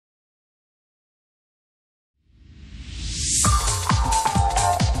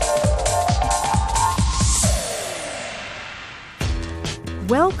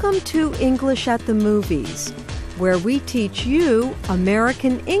Welcome to English at the Movies, where we teach you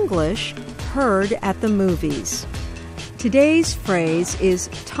American English heard at the movies. Today's phrase is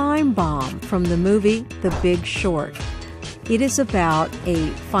time bomb from the movie The Big Short. It is about a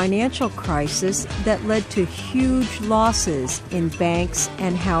financial crisis that led to huge losses in banks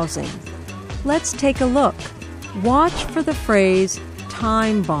and housing. Let's take a look. Watch for the phrase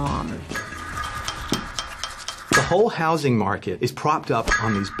time bomb. The whole housing market is propped up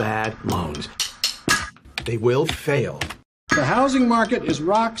on these bad loans. They will fail. The housing market is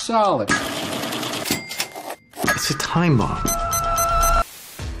rock solid. It's a time bomb.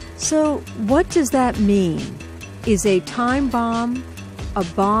 So, what does that mean? Is a time bomb a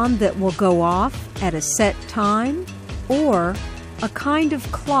bomb that will go off at a set time, or a kind of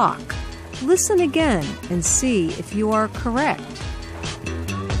clock? Listen again and see if you are correct.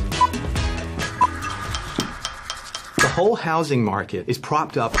 The whole housing market is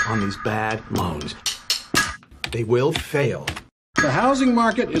propped up on these bad loans. They will fail. The housing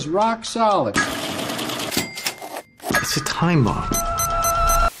market is rock solid. It's a time bomb.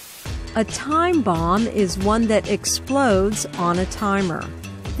 A time bomb is one that explodes on a timer.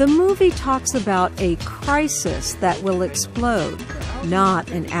 The movie talks about a crisis that will explode,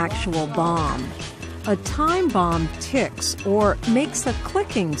 not an actual bomb. A time bomb ticks or makes a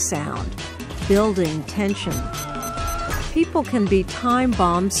clicking sound, building tension. People can be time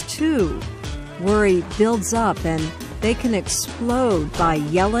bombs too. Worry builds up and they can explode by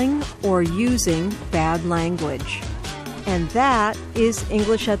yelling or using bad language. And that is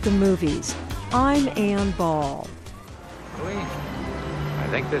English at the Movies. I'm Ann Ball. I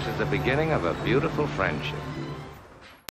think this is the beginning of a beautiful friendship.